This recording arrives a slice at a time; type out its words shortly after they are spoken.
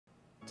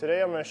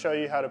Today I'm going to show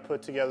you how to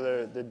put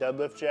together the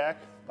Deadlift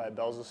Jack by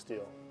Bells of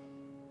Steel.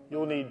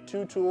 You'll need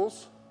two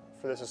tools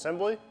for this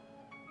assembly,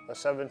 a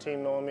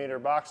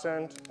 17mm box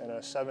end and a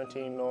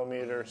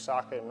 17mm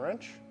socket and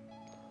wrench.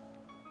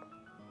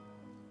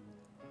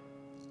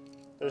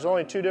 There's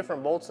only two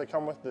different bolts that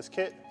come with this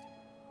kit,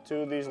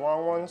 two of these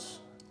long ones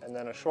and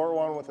then a short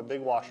one with a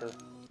big washer.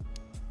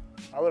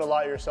 I would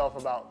allot yourself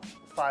about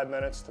 5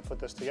 minutes to put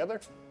this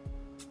together.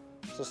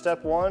 So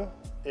step one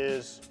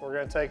is we're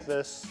going to take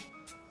this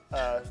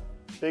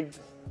big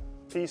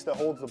piece that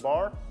holds the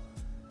bar,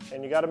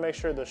 and you got to make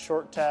sure the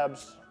short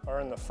tabs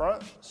are in the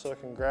front so it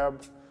can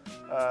grab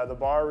the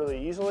bar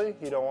really easily.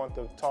 You don't want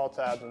the tall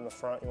tabs in the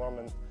front, you want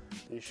them in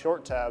these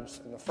short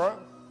tabs in the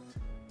front.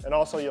 And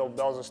also your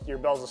Bells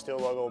of Steel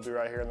logo will be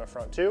right here in the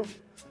front too.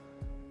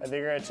 And then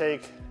you're going to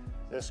take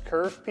this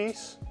curved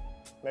piece,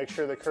 make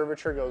sure the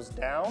curvature goes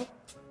down,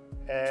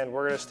 and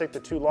we're going to stick the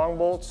two long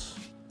bolts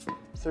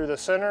through the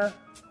center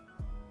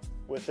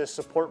with this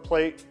support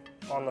plate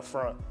on the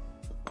front.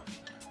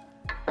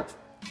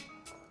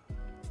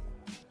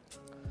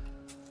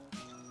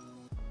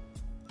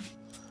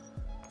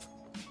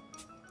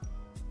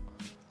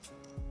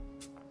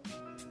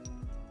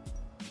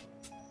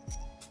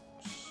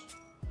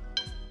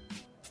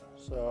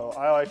 So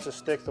I like to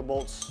stick the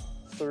bolts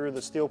through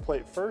the steel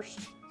plate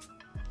first.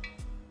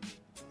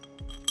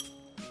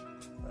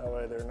 That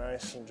way they're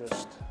nice and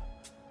just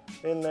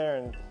in there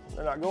and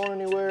they're not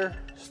going anywhere.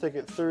 Stick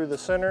it through the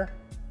center,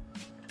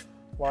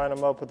 line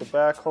them up with the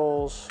back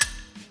holes,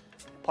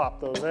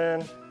 pop those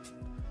in,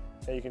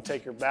 and you can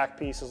take your back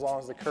piece as long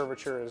as the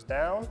curvature is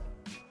down,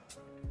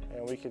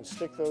 and we can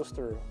stick those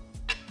through.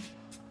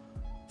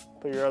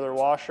 Put your other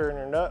washer and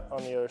your nut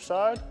on the other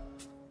side.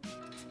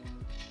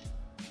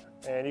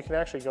 And you can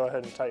actually go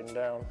ahead and tighten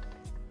down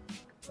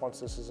once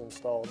this is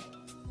installed.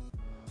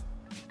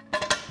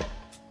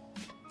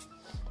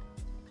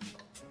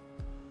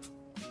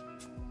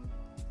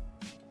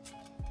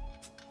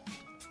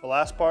 The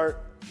last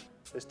part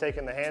is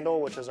taking the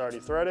handle, which is already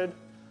threaded,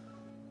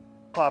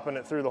 popping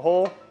it through the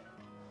hole.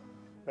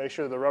 Make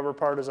sure the rubber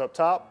part is up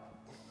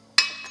top,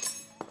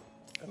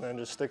 and then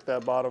just stick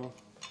that bottom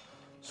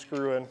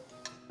screw in.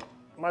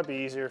 It might be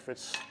easier if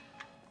it's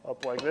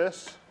up like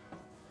this,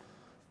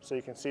 so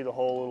you can see the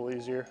hole a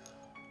little easier.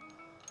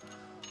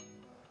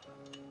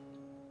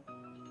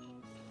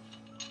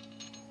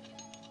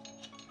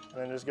 And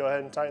then just go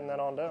ahead and tighten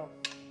that on down.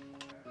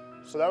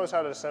 So that was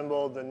how to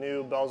assemble the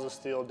new Bells of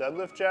Steel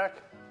Deadlift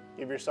Jack.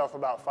 Give yourself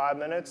about 5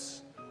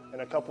 minutes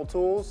and a couple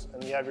tools,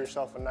 and you have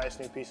yourself a nice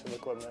new piece of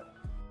equipment.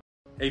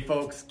 Hey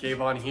folks,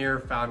 Kayvon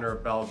here, founder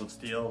of Bells of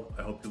Steel.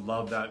 I hope you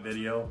loved that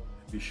video.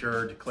 Be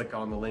sure to click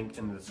on the link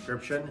in the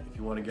description if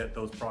you want to get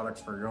those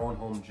products for your own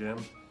home gym.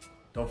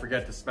 Don't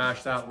forget to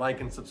smash that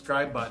like and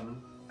subscribe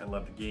button, and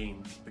let the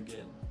games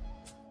begin.